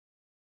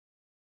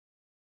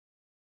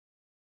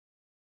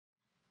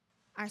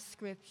Our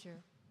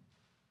scripture.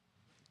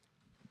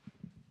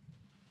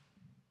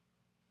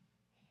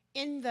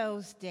 In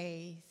those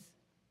days,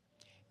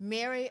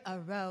 Mary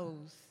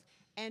arose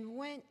and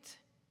went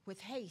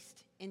with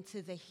haste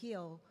into the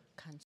hill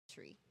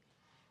country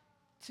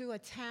to a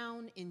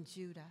town in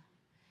Judah.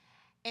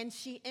 And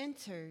she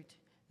entered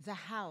the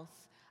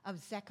house of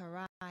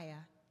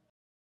Zechariah,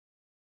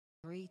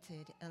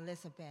 greeted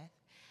Elizabeth.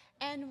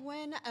 And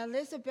when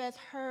Elizabeth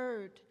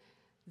heard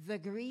the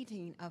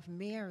greeting of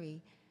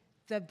Mary,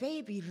 the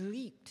baby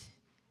leaped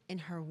in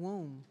her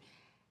womb.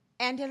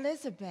 And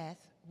Elizabeth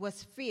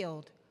was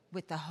filled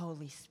with the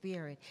Holy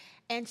Spirit.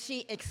 And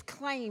she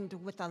exclaimed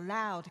with a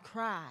loud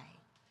cry,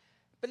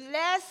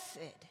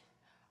 "Blessed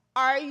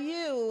are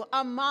you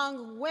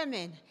among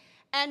women,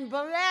 and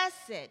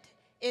blessed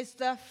is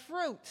the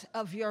fruit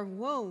of your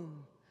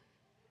womb.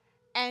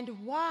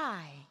 And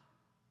why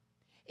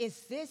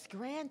is this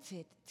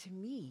granted to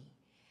me,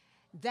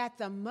 that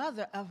the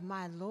mother of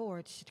my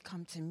Lord should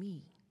come to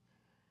me?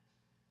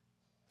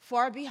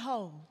 For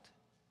behold,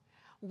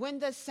 when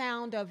the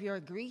sound of your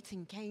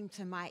greeting came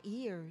to my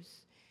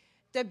ears,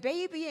 the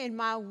baby in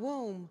my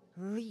womb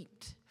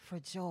leaped for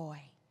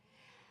joy.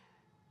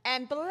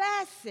 And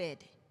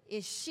blessed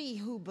is she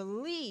who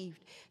believed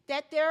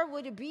that there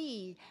would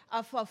be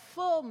a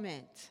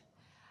fulfillment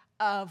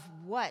of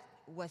what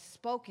was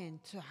spoken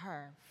to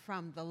her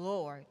from the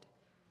Lord."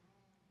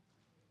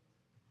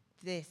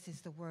 This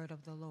is the word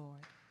of the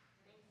Lord.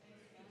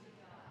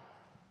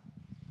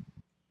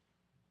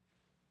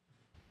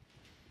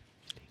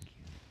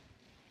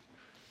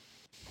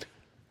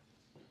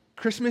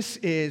 Christmas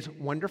is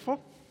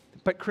wonderful,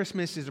 but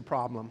Christmas is a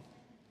problem.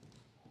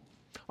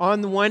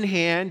 On the one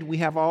hand, we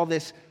have all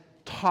this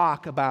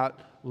talk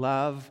about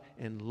love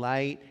and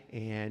light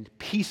and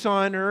peace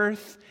on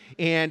earth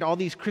and all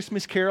these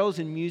Christmas carols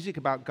and music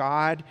about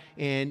God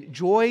and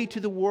joy to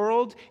the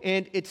world,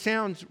 and it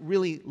sounds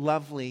really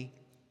lovely.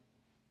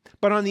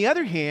 But on the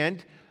other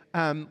hand,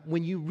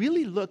 when you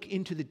really look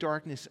into the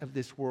darkness of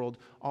this world,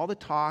 all the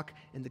talk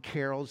and the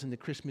carols and the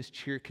Christmas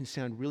cheer can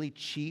sound really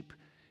cheap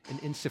and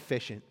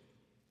insufficient.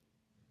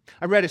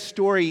 I read a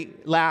story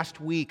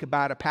last week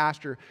about a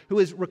pastor who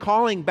was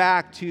recalling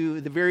back to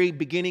the very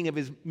beginning of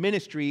his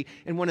ministry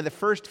and one of the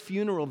first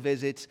funeral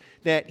visits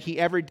that he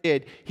ever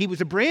did. He was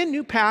a brand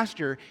new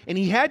pastor, and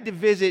he had to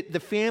visit the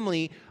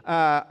family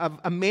of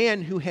a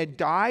man who had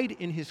died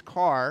in his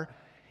car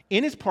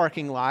in his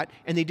parking lot,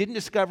 and they didn't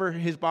discover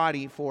his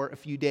body for a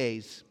few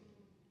days.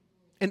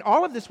 And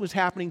all of this was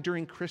happening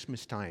during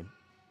Christmas time.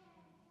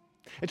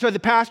 And so the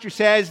pastor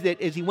says that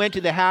as he went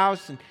to the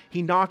house and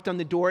he knocked on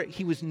the door,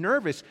 he was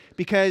nervous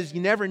because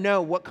you never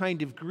know what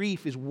kind of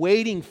grief is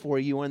waiting for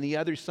you on the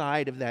other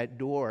side of that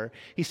door.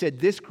 He said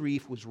this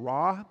grief was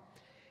raw,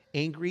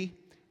 angry,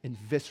 and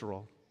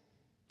visceral.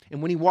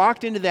 And when he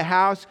walked into the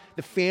house,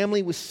 the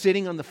family was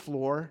sitting on the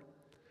floor,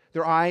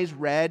 their eyes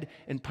red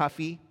and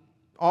puffy.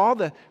 All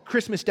the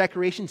Christmas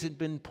decorations had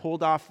been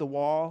pulled off the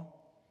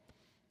wall.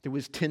 There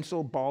was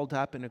tinsel balled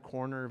up in a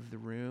corner of the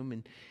room.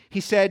 And he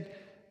said,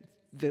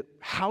 the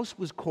house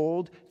was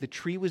cold, the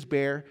tree was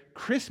bare,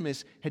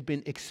 Christmas had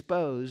been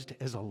exposed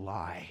as a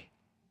lie.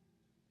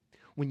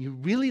 When you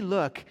really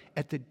look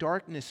at the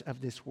darkness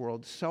of this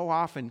world, so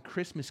often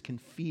Christmas can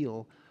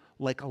feel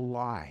like a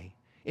lie.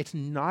 It's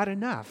not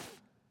enough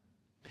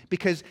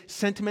because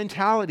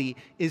sentimentality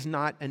is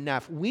not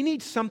enough. We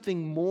need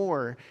something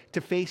more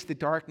to face the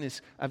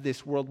darkness of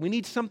this world. We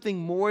need something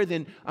more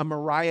than a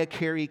Mariah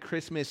Carey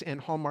Christmas and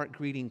Hallmark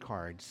greeting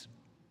cards.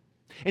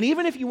 And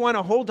even if you want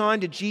to hold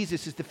on to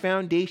Jesus as the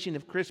foundation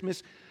of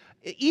Christmas,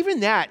 even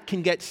that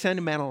can get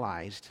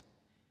sentimentalized,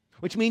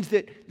 which means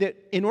that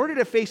in order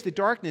to face the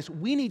darkness,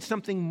 we need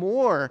something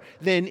more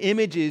than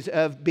images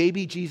of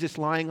baby Jesus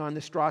lying on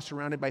the straw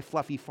surrounded by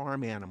fluffy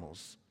farm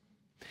animals.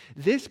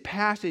 This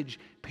passage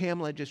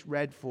Pamela just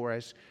read for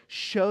us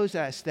shows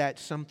us that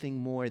something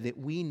more that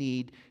we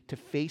need to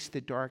face the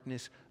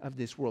darkness of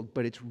this world,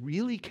 but it's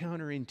really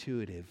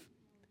counterintuitive.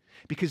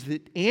 Because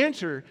the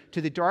answer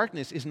to the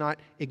darkness is not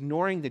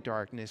ignoring the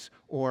darkness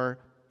or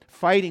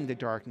fighting the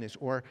darkness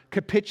or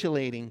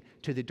capitulating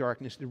to the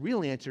darkness. The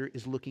real answer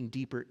is looking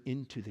deeper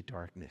into the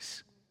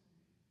darkness.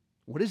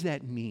 What does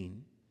that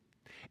mean?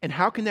 And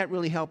how can that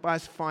really help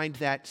us find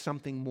that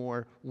something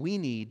more we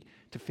need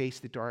to face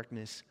the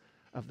darkness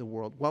of the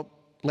world? Well,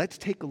 let's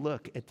take a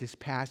look at this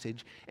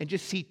passage and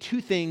just see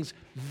two things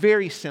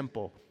very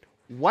simple.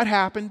 What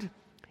happened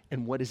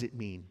and what does it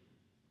mean?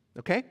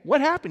 Okay? What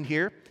happened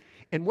here?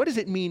 And what does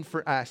it mean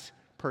for us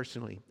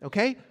personally?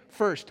 Okay?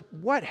 First,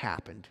 what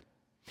happened?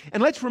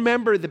 And let's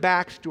remember the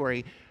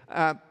backstory.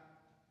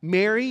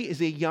 Mary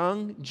is a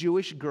young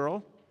Jewish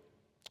girl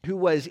who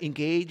was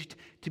engaged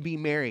to be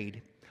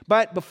married.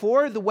 But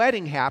before the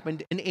wedding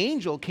happened, an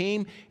angel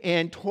came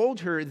and told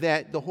her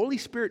that the Holy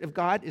Spirit of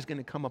God is going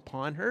to come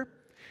upon her.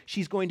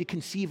 She's going to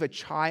conceive a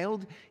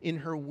child in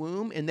her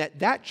womb, and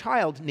that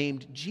child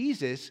named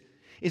Jesus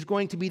is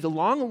going to be the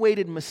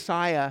long-awaited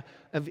Messiah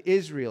of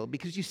Israel.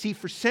 Because you see,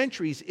 for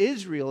centuries,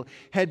 Israel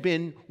had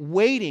been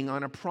waiting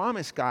on a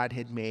promise God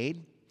had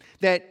made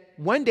that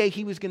one day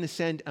he was going to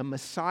send a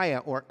Messiah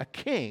or a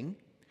king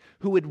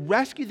who would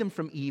rescue them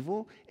from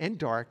evil and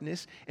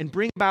darkness and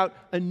bring about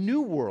a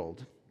new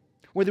world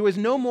where there was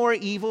no more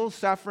evil,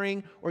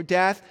 suffering, or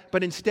death,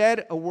 but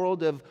instead a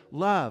world of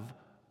love,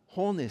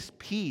 wholeness,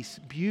 peace,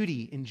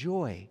 beauty, and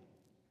joy.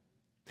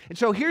 And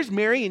so here's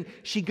Mary, and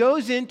she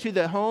goes into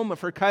the home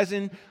of her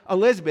cousin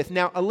Elizabeth.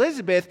 Now,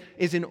 Elizabeth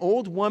is an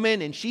old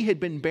woman, and she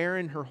had been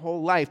barren her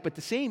whole life. But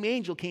the same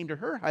angel came to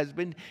her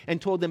husband and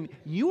told him,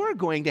 you are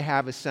going to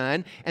have a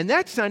son, and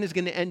that son is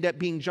going to end up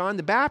being John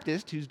the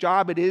Baptist, whose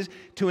job it is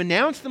to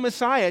announce the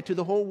Messiah to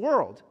the whole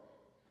world.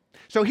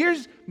 So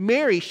here's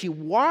Mary. She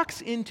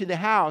walks into the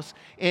house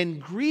and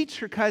greets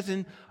her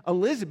cousin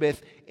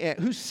Elizabeth,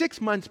 who's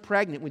 6 months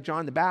pregnant with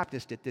John the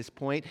Baptist at this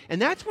point.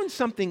 And that's when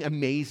something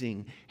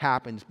amazing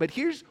happens. But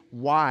here's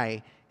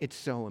why it's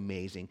so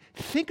amazing.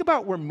 Think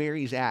about where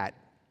Mary's at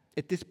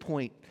this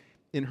point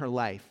in her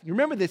life. You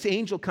remember this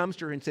angel comes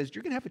to her and says,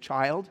 you're going to have a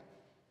child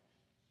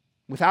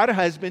without a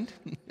husband.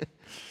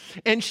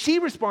 And she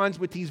responds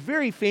with these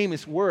very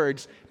famous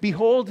words,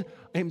 behold,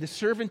 I am the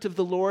servant of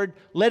the Lord.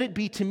 Let it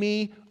be to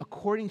me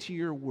according to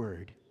your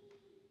word.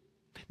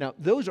 Now,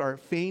 those are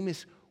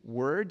famous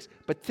words,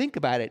 but think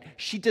about it.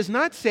 She does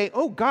not say,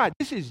 oh God,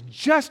 this is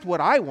just what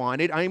I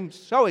wanted. I'm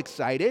so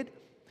excited.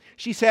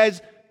 She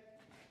says,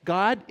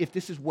 God, if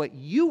this is what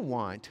you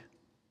want,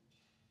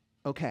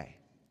 okay.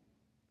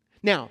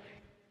 Now,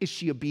 is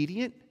she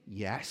obedient?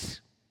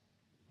 Yes.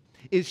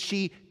 Is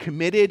she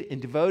committed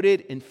and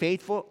devoted and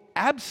faithful?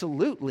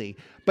 Absolutely.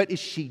 But is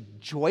she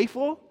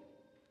joyful?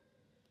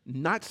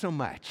 Not so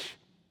much.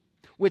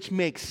 Which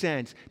makes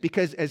sense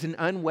because as an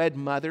unwed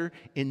mother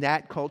in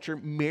that culture,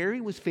 Mary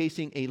was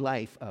facing a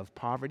life of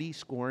poverty,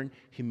 scorn,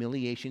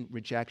 humiliation,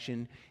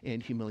 rejection,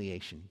 and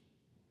humiliation.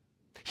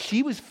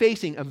 She was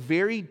facing a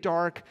very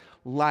dark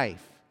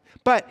life.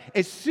 But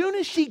as soon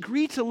as she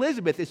greets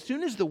Elizabeth, as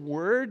soon as the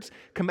words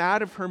come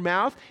out of her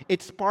mouth,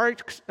 it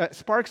sparks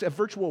a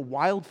virtual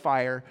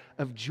wildfire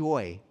of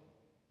joy.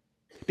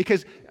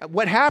 Because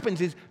what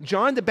happens is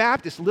John the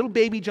Baptist, little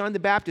baby John the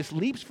Baptist,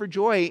 leaps for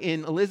joy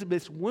in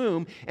Elizabeth's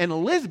womb, and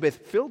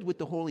Elizabeth, filled with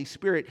the Holy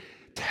Spirit,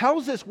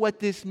 tells us what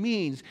this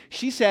means.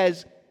 She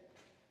says,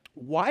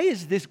 why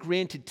is this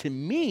granted to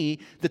me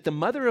that the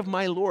mother of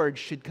my Lord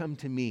should come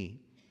to me?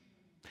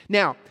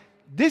 Now,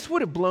 this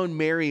would have blown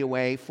Mary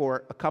away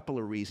for a couple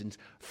of reasons.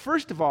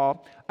 First of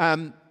all,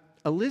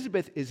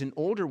 Elizabeth is an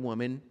older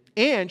woman,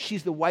 and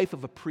she's the wife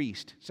of a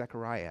priest,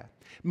 Zechariah.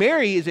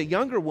 Mary is a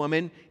younger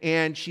woman,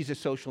 and she's a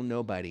social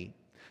nobody.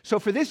 So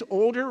for this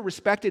older,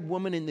 respected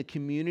woman in the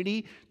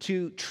community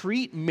to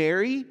treat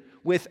Mary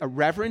with a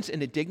reverence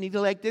and a dignity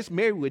like this,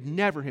 Mary would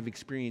never have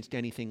experienced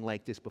anything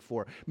like this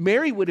before.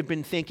 Mary would have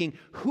been thinking,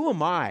 who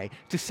am I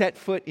to set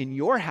foot in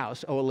your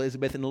house, O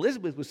Elizabeth? And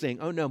Elizabeth was saying,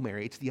 oh no,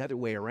 Mary, it's the other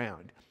way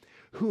around.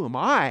 Who am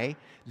I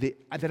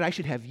that I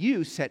should have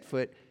you set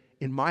foot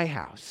in my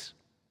house?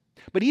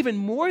 But even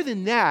more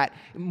than that,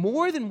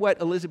 more than what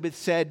Elizabeth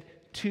said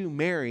to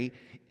Mary,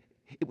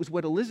 it was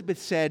what Elizabeth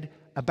said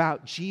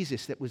about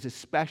Jesus that was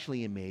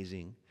especially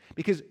amazing.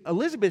 Because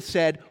Elizabeth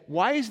said,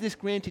 why is this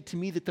granted to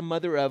me that the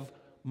mother of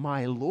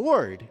my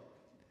Lord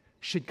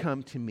should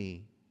come to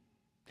me?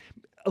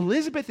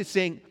 Elizabeth is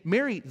saying,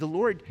 Mary, the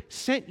Lord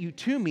sent you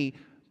to me,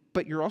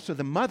 but you're also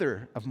the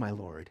mother of my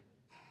Lord.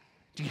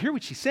 Do you hear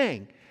what she's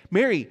saying?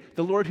 Mary,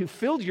 the Lord who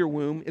filled your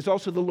womb is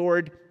also the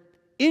Lord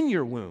in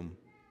your womb.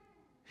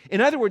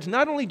 In other words,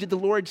 not only did the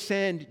Lord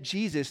send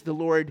Jesus, the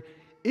Lord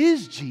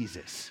is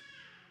Jesus.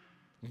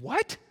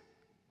 What?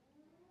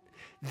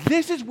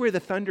 This is where the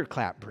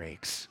thunderclap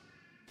breaks.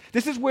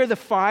 This is where the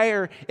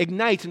fire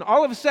ignites, and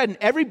all of a sudden,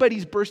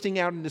 everybody's bursting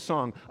out into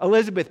song.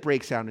 Elizabeth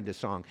breaks out into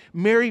song.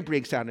 Mary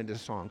breaks out into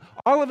song.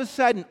 All of a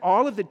sudden,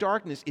 all of the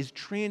darkness is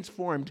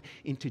transformed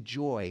into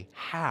joy.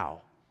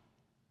 How?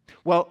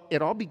 Well,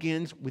 it all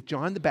begins with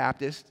John the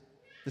Baptist,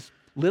 this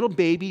little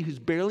baby who's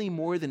barely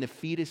more than a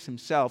fetus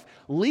himself,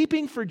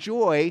 leaping for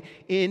joy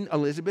in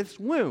Elizabeth's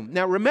womb.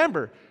 Now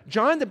remember,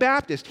 John the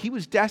Baptist, he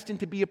was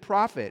destined to be a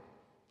prophet,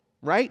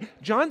 right?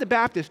 John the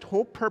Baptist's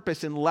whole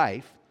purpose in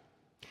life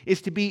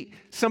is to be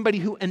somebody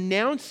who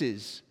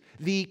announces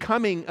the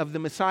coming of the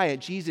Messiah,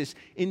 Jesus,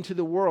 into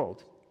the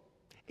world.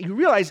 You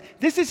realize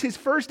this is his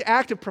first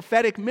act of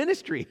prophetic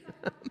ministry.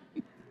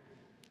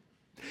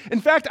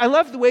 In fact, I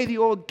love the way the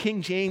old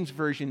King James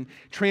Version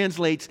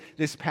translates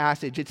this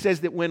passage. It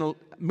says that when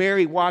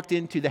Mary walked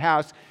into the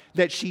house,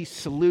 that she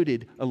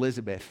saluted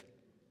Elizabeth.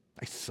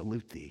 I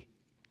salute thee.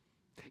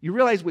 You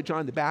realize what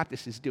John the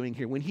Baptist is doing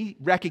here. When he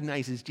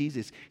recognizes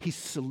Jesus, he's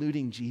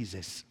saluting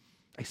Jesus.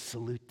 I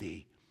salute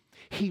thee.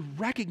 He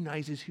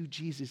recognizes who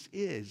Jesus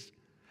is.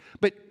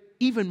 But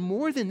even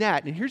more than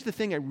that, and here's the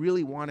thing I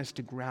really want us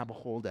to grab a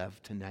hold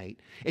of tonight.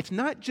 It's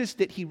not just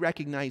that he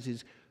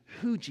recognizes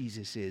who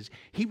Jesus is,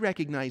 he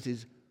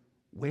recognizes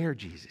where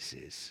Jesus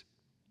is.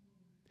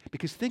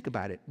 Because think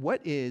about it. What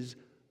is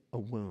a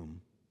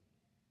womb?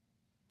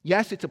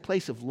 Yes, it's a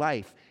place of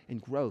life and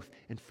growth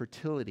and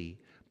fertility,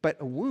 but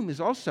a womb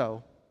is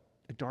also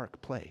a dark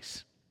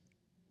place.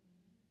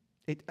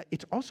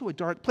 it's also a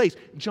dark place.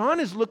 John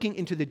is looking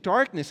into the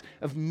darkness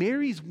of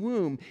Mary's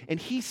womb, and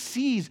he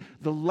sees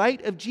the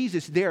light of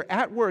Jesus there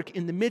at work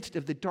in the midst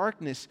of the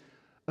darkness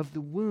of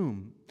the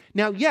womb.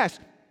 Now, yes,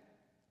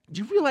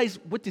 do you realize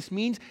what this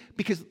means?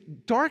 Because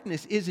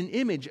darkness is an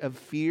image of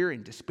fear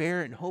and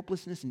despair and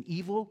hopelessness and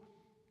evil.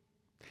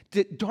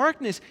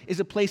 Darkness is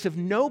a place of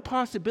no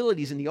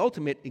possibilities, and the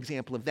ultimate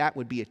example of that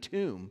would be a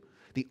tomb.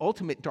 The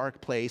ultimate dark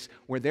place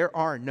where there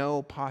are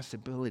no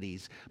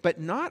possibilities.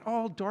 But not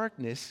all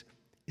darkness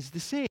is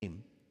the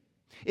same.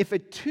 If a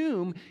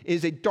tomb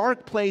is a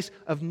dark place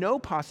of no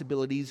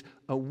possibilities,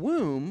 a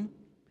womb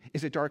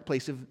is a dark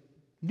place of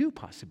new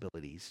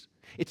possibilities.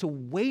 It's a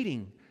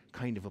waiting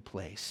kind of a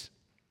place.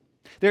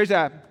 There's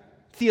a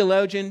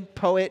theologian,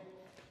 poet,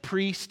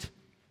 priest,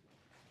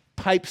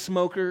 pipe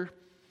smoker,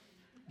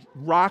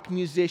 rock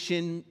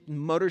musician,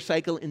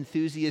 motorcycle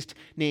enthusiast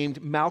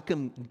named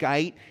Malcolm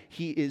Guite.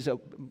 He is a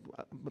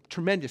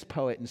tremendous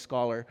poet and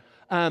scholar.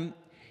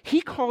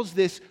 He calls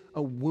this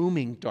a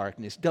wombing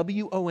darkness,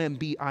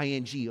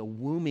 W-O-M-B-I-N-G, a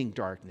wombing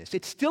darkness.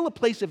 It's still a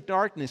place of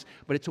darkness,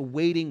 but it's a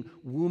waiting,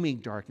 wombing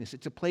darkness.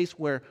 It's a place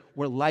where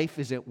life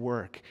is at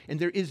work. And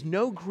there is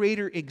no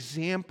greater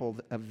example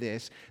of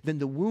this than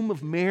the womb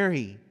of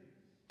Mary,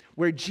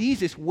 where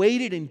Jesus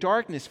waited in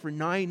darkness for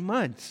 9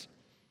 months.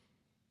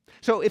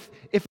 So if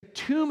a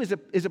tomb is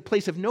a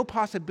place of no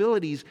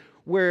possibilities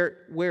where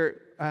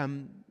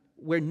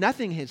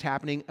nothing is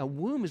happening, a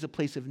womb is a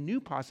place of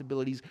new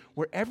possibilities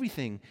where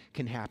everything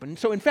can happen.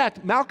 So in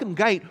fact, Malcolm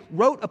Guite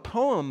wrote a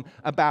poem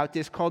about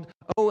this called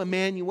O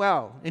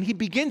Emmanuel. And he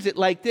begins it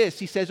like this.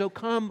 He says, O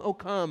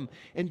come,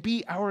 and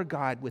be our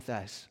God with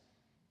us.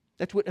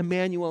 That's what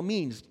Emmanuel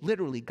means,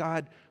 literally,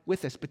 God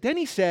with us. But then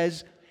he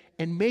says,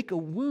 and make a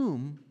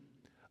womb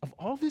of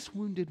all this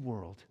wounded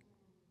world.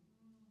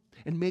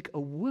 And make a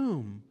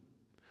womb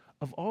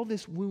of all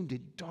this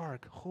wounded,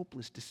 dark,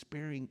 hopeless,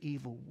 despairing,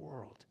 evil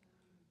world.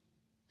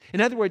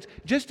 In other words,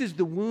 just as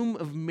the womb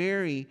of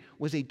Mary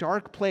was a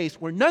dark place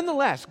where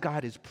nonetheless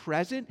God is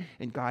present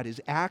and God is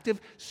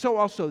active, so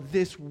also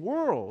this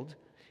world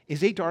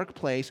is a dark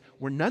place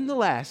where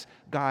nonetheless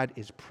God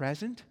is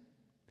present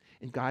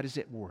and God is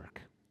at work.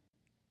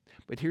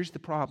 But here's the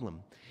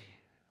problem.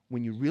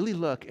 When you really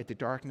look at the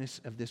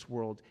darkness of this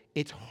world,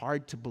 it's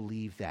hard to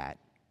believe that.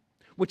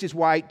 Which is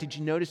why, did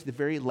you notice the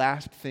very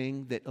last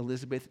thing that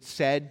Elizabeth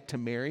said to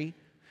Mary?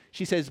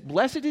 She says,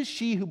 blessed is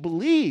she who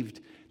believed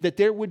that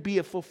there would be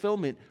a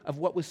fulfillment of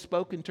what was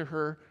spoken to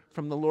her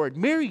from the Lord.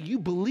 Mary, you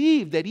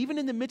believe that even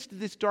in the midst of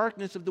this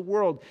darkness of the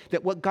world,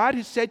 that what God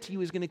has said to you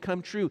is going to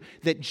come true,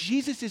 that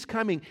Jesus is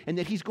coming and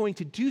that he's going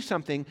to do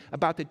something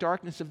about the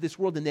darkness of this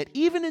world, and that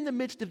even in the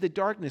midst of the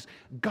darkness,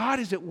 God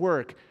is at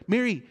work.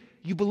 Mary,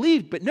 you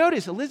believed, but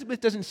notice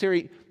Elizabeth doesn't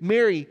say,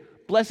 Mary,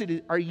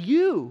 blessed are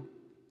you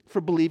for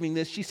believing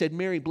this. She said,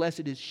 Mary,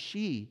 blessed is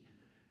she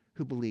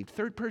who believed.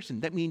 Third person,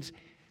 that means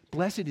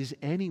blessed is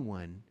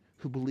anyone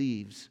who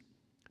believes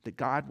that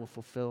God will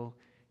fulfill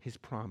his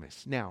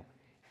promise. Now,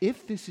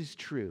 if this is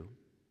true,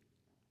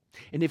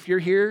 and if you're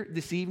here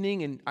this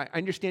evening, and I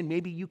understand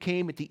maybe you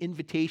came at the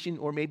invitation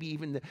or maybe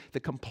even the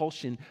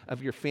compulsion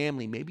of your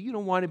family, maybe you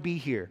don't want to be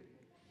here.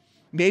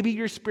 Maybe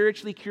you're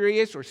spiritually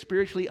curious or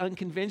spiritually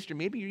unconvinced, or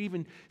maybe you're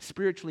even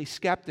spiritually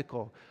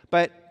skeptical.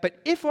 But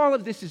if all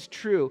of this is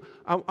true,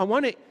 I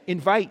want to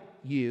invite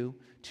you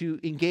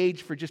to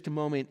engage for just a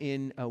moment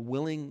in a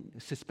willing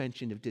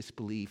suspension of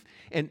disbelief,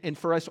 and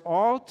for us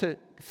all to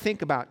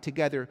think about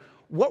together,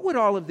 what would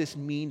all of this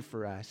mean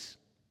for us,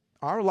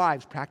 our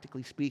lives,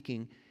 practically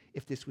speaking,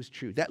 if this was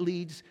true? That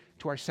leads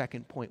to our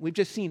second point. We've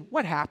just seen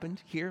what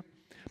happened here.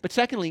 But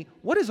secondly,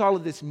 what does all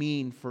of this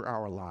mean for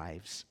our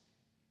lives?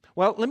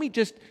 Well, let me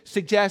just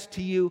suggest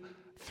to you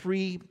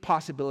 3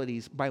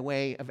 possibilities by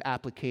way of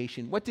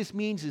application. What this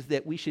means is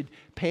that we should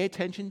pay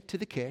attention to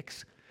the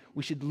kicks,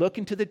 we should look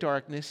into the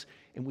darkness,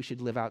 and we should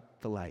live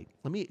out the light.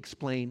 Let me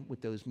explain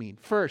what those mean.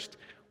 First,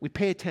 we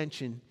pay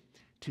attention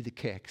to the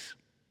kicks.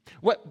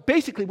 What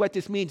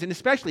this means, and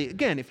especially,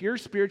 again, if you're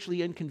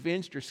spiritually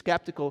unconvinced or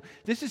skeptical,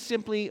 this is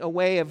simply a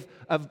way of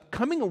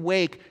coming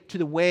awake to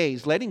the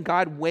ways, letting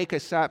God wake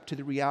us up to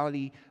the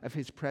reality of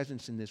his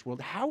presence in this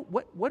world.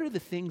 What are the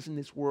things in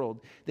this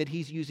world that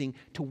he's using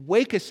to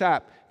wake us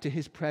up to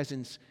his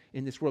presence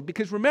in this world?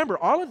 Because remember,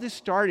 all of this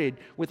started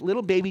with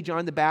little baby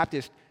John the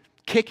Baptist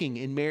kicking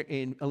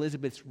in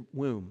Elizabeth's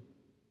womb.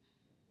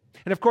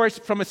 And of course,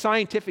 from a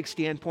scientific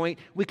standpoint,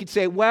 we could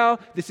say, well,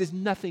 this is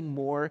nothing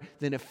more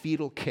than a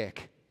fetal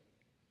kick.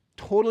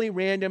 Totally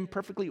random,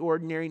 perfectly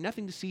ordinary,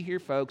 nothing to see here,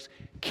 folks.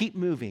 Keep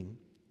moving.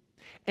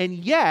 And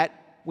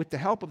yet, with the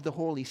help of the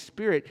Holy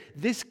Spirit,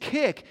 this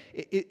kick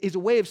is a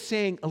way of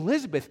saying,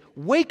 Elizabeth,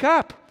 wake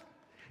up.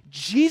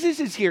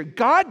 Jesus is here.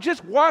 God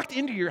just walked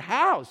into your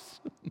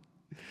house.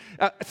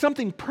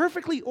 Something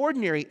perfectly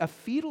ordinary, a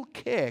fetal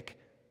kick,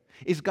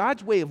 is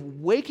God's way of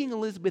waking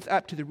Elizabeth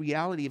up to the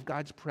reality of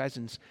God's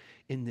presence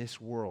in this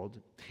world.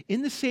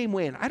 In the same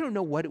way, and I don't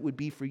know what it would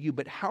be for you,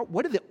 but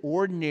what are the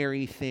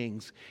ordinary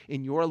things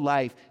in your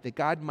life that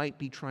God might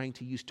be trying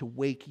to use to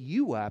wake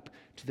you up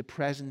to the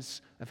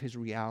presence of his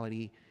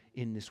reality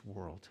in this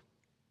world?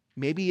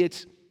 Maybe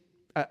it's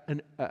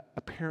an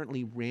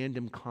apparently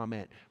random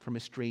comment from a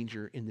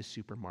stranger in the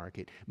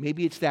supermarket.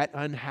 Maybe it's that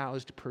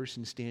unhoused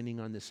person standing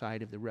on the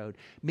side of the road.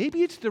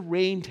 Maybe it's the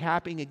rain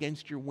tapping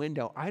against your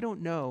window. I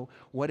don't know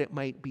what it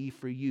might be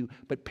for you,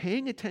 but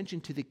paying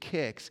attention to the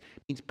kicks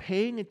means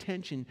paying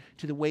attention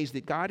to the ways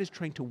that God is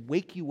trying to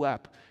wake you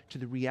up to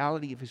the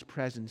reality of his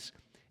presence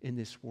in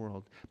this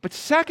world. But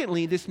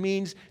secondly, this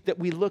means that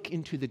we look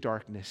into the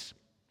darkness.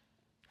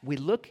 We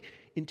look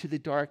into the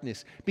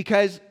darkness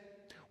because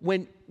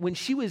when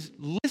she was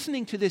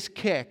listening to this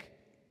kick,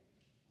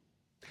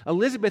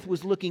 Elizabeth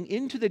was looking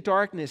into the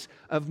darkness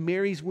of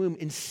Mary's womb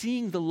and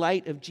seeing the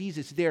light of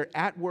Jesus there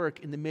at work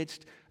in the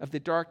midst of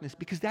the darkness,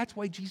 because that's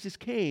why Jesus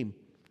came,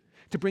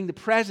 to bring the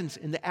presence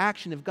and the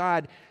action of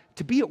God,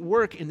 to be at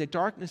work in the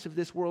darkness of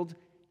this world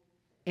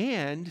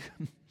and,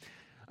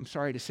 I'm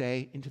sorry to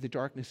say, into the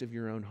darkness of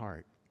your own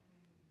heart.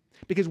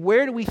 Because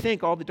where do we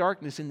think all the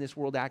darkness in this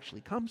world actually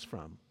comes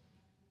from?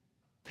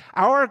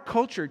 Our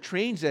culture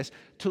trains us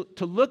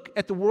to look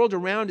at the world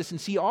around us and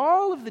see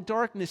all of the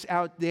darkness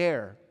out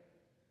there.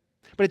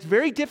 But it's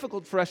very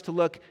difficult for us to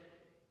look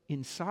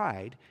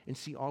inside and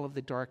see all of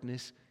the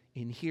darkness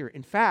in here.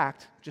 In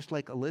fact, just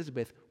like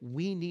Elizabeth,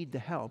 we need the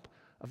help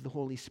of the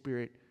Holy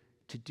Spirit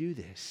to do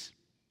this.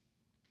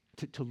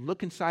 To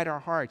look inside our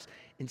hearts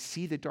and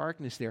see the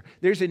darkness there.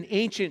 There's an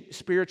ancient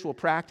spiritual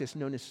practice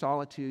known as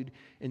solitude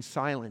and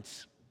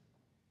silence.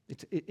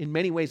 In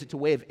many ways, it's a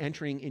way of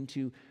entering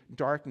into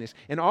darkness.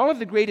 And all of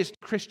the greatest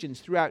Christians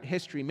throughout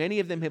history, many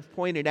of them have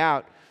pointed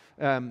out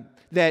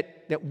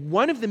that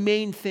one of the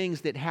main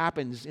things that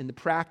happens in the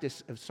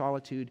practice of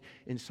solitude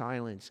and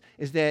silence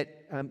is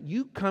that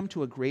you come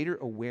to a greater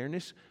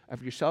awareness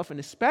of yourself, and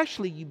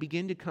especially you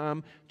begin to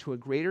come to a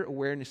greater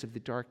awareness of the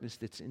darkness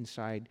that's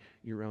inside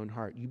your own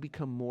heart. You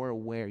become more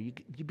aware. You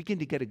begin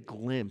to get a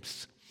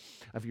glimpse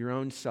of your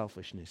own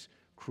selfishness,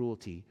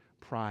 cruelty,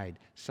 pride,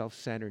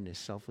 self-centeredness,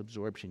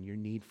 self-absorption, your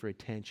need for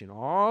attention,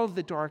 all of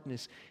the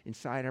darkness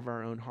inside of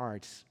our own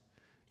hearts.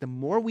 The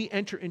more we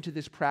enter into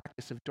this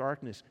practice of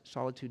darkness,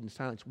 solitude, and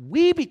silence,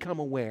 we become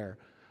aware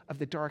of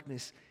the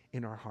darkness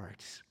in our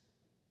hearts.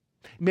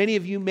 Many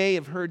of you may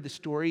have heard the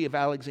story of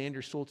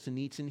Alexander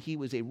Solzhenitsyn. He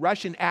was a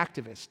Russian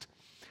activist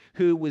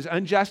who was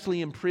unjustly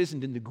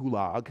imprisoned in the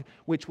Gulag,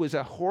 which was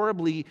a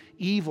horribly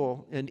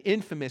evil and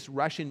infamous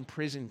Russian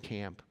prison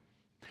camp.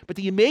 But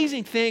the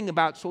amazing thing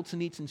about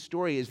Solzhenitsyn's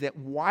story is that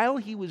while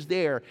he was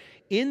there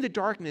in the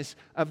darkness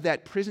of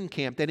that prison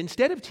camp, that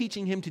instead of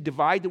teaching him to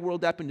divide the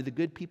world up into the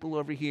good people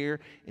over here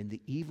and the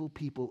evil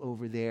people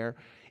over there,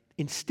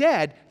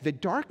 instead, the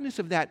darkness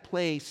of that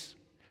place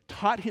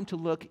taught him to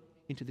look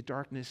into the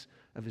darkness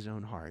of his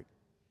own heart.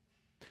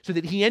 So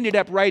that he ended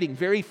up writing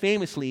very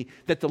famously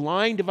that the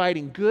line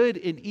dividing good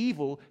and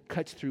evil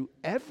cuts through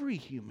every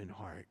human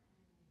heart.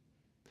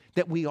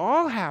 That we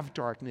all have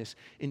darkness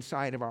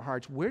inside of our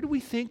hearts. Where do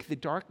we think the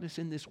darkness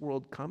in this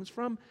world comes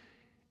from?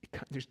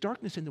 There's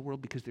darkness in the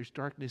world because there's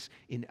darkness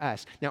in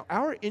us. Now,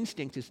 our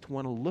instinct is to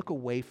want to look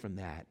away from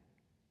that.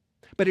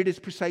 But it is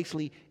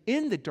precisely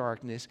in the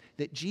darkness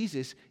that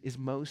Jesus is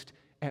most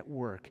at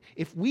work.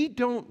 If we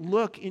don't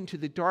look into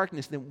the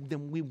darkness,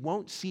 then we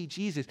won't see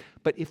Jesus.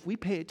 But if we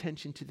pay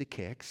attention to the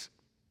kicks,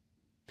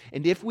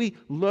 and if we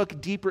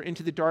look deeper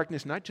into the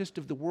darkness, not just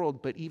of the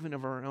world, but even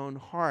of our own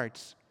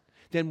hearts,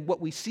 then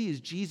what we see is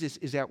Jesus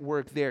is at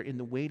work there in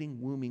the waiting,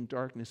 wombing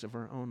darkness of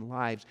our own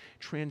lives,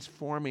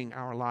 transforming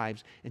our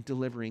lives and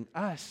delivering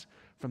us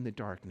from the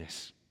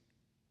darkness.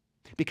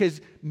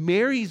 Because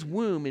Mary's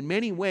womb, in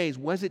many ways,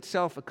 was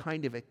itself a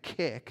kind of a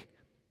kick,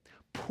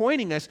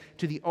 pointing us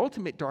to the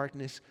ultimate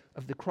darkness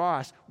of the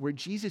cross, where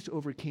Jesus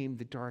overcame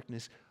the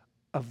darkness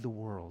of the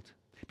world.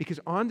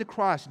 Because on the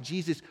cross,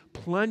 Jesus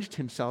plunged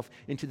himself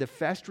into the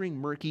festering,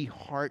 murky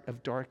heart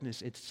of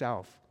darkness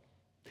itself.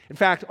 In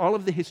fact, all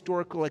of the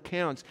historical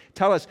accounts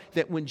tell us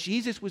that when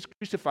Jesus was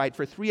crucified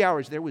for 3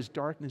 hours, there was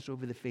darkness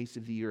over the face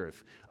of the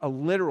earth, a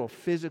literal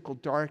physical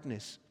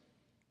darkness.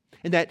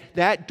 And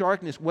that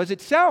darkness was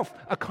itself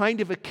a kind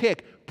of a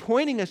kick,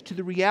 pointing us to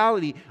the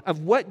reality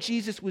of what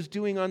Jesus was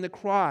doing on the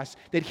cross,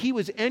 that he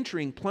was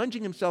entering,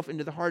 plunging himself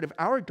into the heart of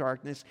our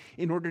darkness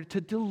in order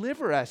to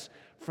deliver us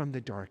from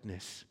the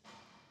darkness.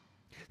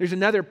 There's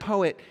another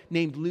poet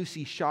named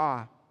Lucy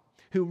Shaw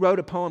who wrote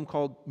a poem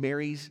called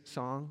Mary's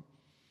Song.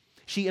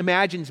 She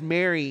imagines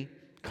Mary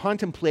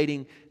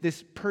contemplating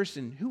this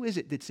person. Who is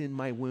it that's in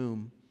my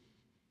womb?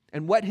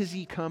 And what has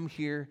he come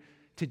here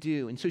to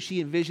do? And so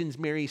she envisions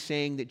Mary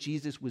saying that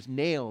Jesus was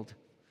nailed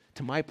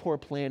to my poor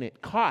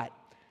planet, caught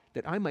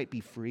that I might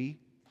be free,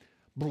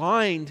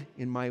 blind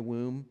in my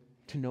womb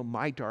to know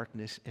my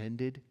darkness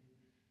ended,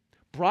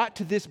 brought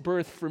to this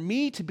birth for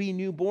me to be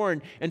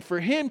newborn, and for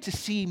him to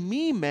see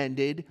me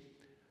mended,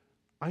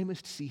 I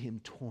must see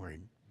him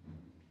torn.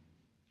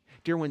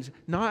 Dear ones,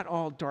 not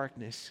all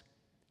darkness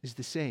is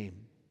the same.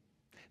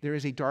 There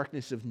is a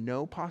darkness of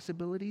no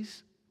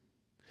possibilities,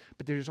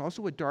 but there's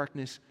also a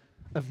darkness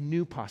of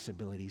new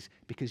possibilities,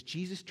 because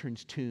Jesus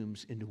turns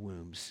tombs into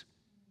wombs.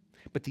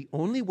 But the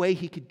only way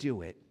he could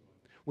do it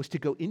was to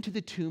go into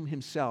the tomb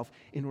himself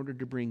in order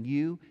to bring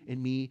you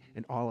and me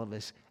and all of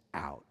us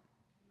out.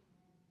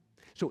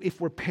 So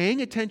if we're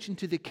paying attention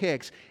to the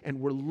kicks and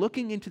we're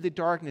looking into the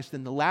darkness,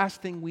 then the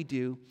last thing we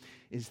do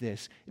is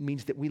this. It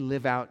means that we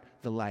live out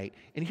the light.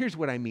 And here's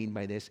what I mean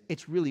by this.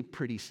 It's really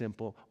pretty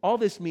simple. All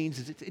this means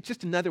is it's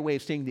just another way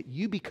of saying that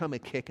you become a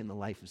kick in the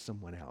life of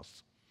someone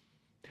else.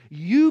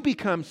 You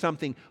become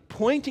something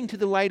pointing to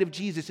the light of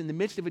Jesus in the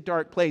midst of a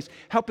dark place,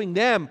 helping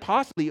them,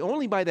 possibly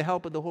only by the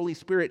help of the Holy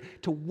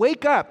Spirit, to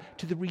wake up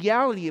to the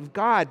reality of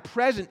God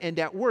present and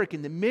at work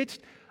in the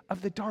midst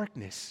of the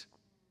darkness.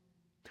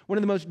 One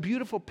of the most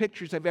beautiful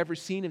pictures I've ever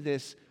seen of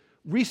this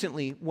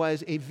recently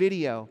was a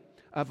video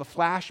of a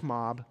flash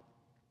mob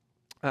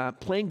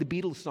playing the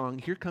Beatles song,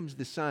 Here Comes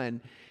the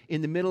Sun,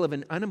 in the middle of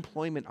an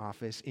unemployment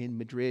office in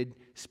Madrid,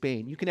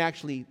 Spain. You can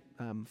actually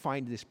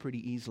find this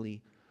pretty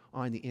easily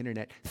on the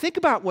internet. Think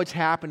about what's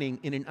happening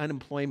in an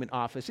unemployment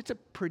office. It's a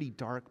pretty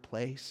dark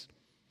place.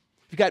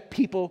 You've got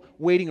people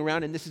waiting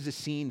around, and this is a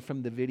scene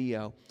from the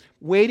video,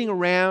 waiting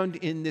around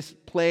in this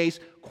place,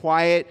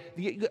 quiet.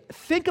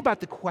 Think about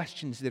the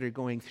questions that are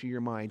going through your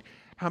mind.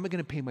 How am I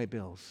going to pay my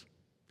bills?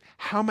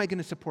 How am I going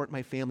to support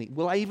my family?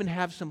 Will I even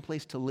have some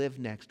place to live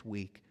next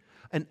week?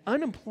 An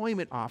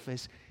unemployment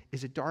office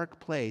is a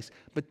dark place.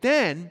 But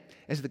then,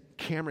 as the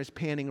camera's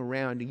panning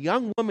around, a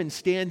young woman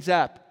stands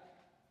up,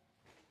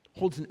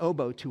 holds an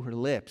oboe to her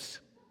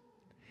lips,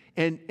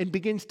 and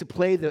begins to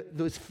play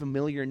those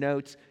familiar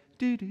notes.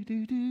 Do, do,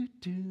 do, do,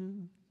 do.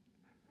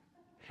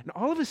 And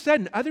all of a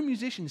sudden, other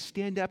musicians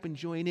stand up and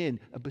join in.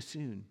 A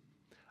bassoon,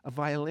 a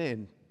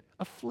violin,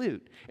 a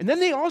flute. And then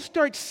they all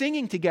start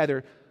singing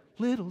together,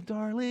 Little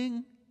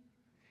darling,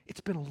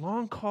 it's been a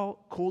long,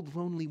 cold,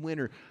 lonely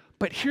winter,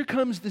 but here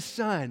comes the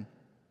sun.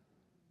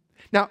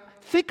 Now,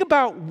 think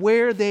about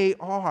where they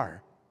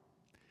are.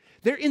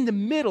 They're in the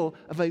middle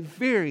of a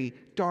very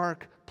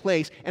dark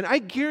place. And I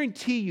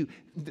guarantee you,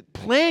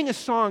 playing a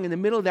song in the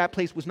middle of that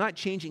place was not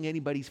changing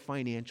anybody's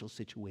financial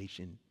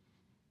situation.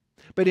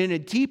 But in a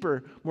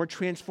deeper, more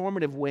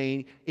transformative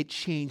way, it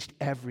changed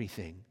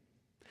everything.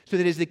 So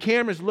that as the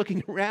camera's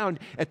looking around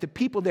at the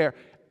people there,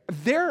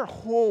 their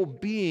whole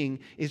being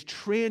is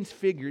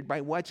transfigured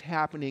by what's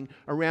happening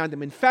around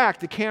them. In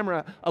fact, the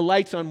camera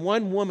alights on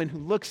one woman who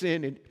looks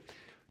in and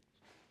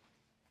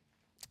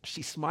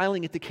she's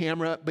smiling at the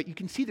camera, but you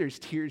can see there's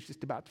tears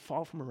just about to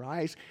fall from her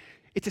eyes.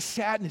 It's a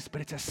sadness,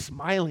 but it's a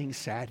smiling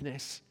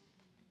sadness.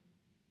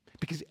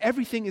 Because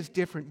everything is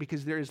different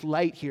because there is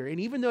light here. And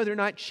even though they're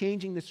not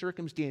changing the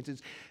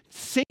circumstances,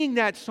 singing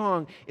that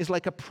song is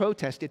like a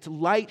protest. It's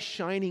light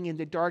shining in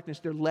the darkness.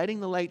 They're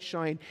letting the light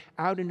shine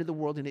out into the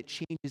world, and it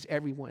changes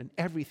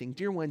everything.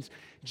 Dear ones,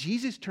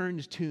 Jesus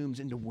turns tombs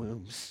into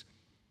wombs.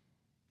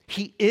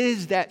 He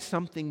is that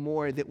something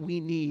more that we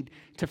need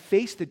to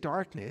face the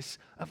darkness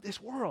of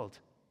this world.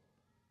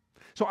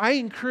 So I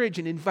encourage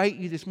and invite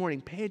you this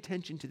morning, pay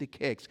attention to the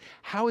kicks.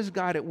 How is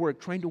God at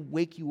work trying to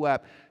wake you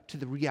up to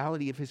the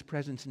reality of his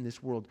presence in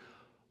this world?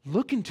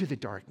 Look into the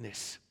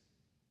darkness.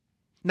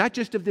 Not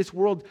just of this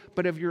world,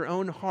 but of your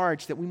own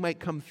hearts, that we might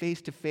come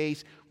face to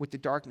face with the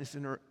darkness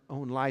in our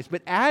own lives.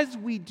 But as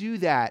we do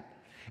that,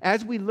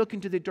 as we look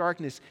into the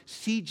darkness,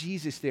 see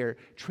Jesus there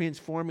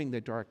transforming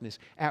the darkness,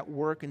 at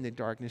work in the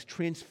darkness,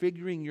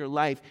 transfiguring your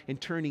life and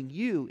turning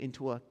you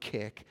into a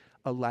kick,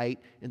 a light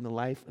in the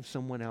life of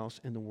someone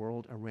else in the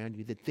world around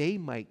you, that they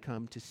might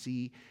come to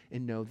see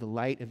and know the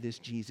light of this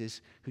Jesus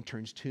who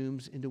turns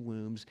tombs into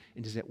wombs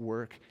and is at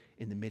work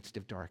in the midst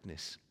of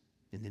darkness.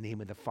 In the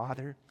name of the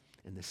Father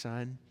and the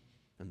Son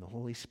and the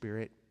Holy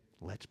Spirit,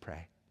 let's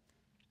pray.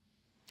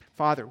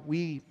 Father,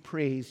 we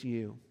praise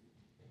you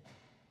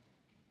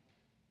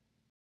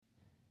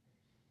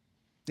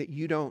that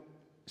you don't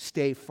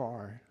stay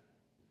far,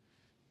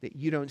 that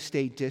you don't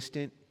stay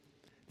distant,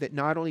 that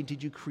not only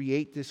did you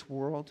create this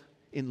world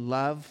in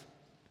love,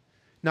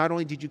 not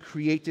only did you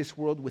create this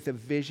world with a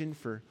vision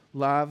for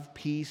love,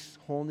 peace,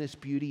 wholeness,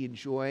 beauty, and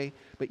joy,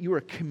 but you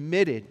are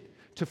committed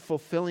to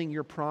fulfilling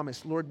your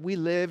promise. Lord, we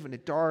live in a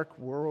dark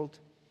world.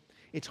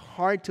 It's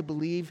hard to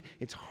believe.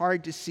 It's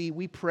hard to see.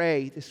 We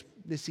pray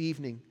this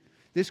evening,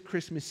 this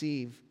Christmas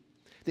Eve,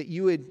 that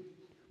you would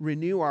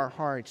renew our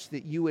hearts,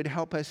 that you would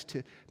help us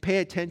to pay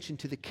attention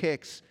to the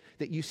kicks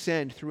that you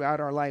send throughout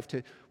our life,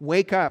 to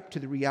wake up to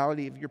the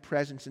reality of your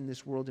presence in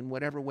this world in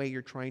whatever way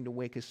you're trying to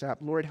wake us up.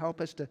 Lord, help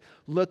us to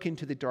look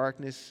into the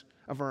darkness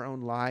of our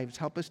own lives.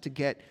 Help us to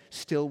get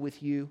still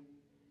with you,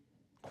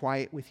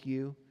 quiet with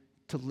you,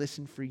 to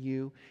listen for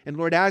you. And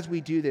Lord, as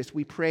we do this,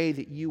 we pray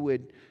that you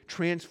would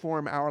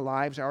transform our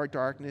lives, our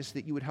darkness,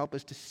 that you would help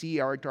us to see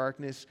our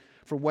darkness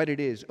for what it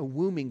is, a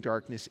wombing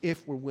darkness,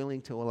 if we're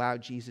willing to allow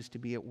Jesus to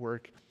be at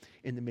work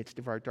in the midst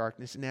of our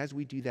darkness. And as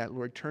we do that,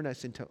 Lord, turn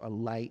us into a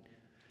light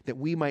that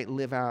we might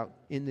live out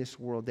in this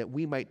world, that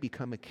we might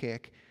become a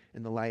kick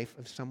in the life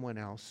of someone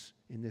else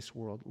in this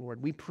world.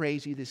 Lord, we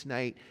praise you this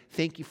night.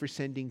 Thank you for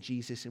sending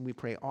Jesus, and we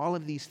pray all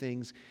of these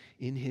things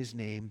in his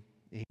name.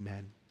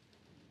 Amen.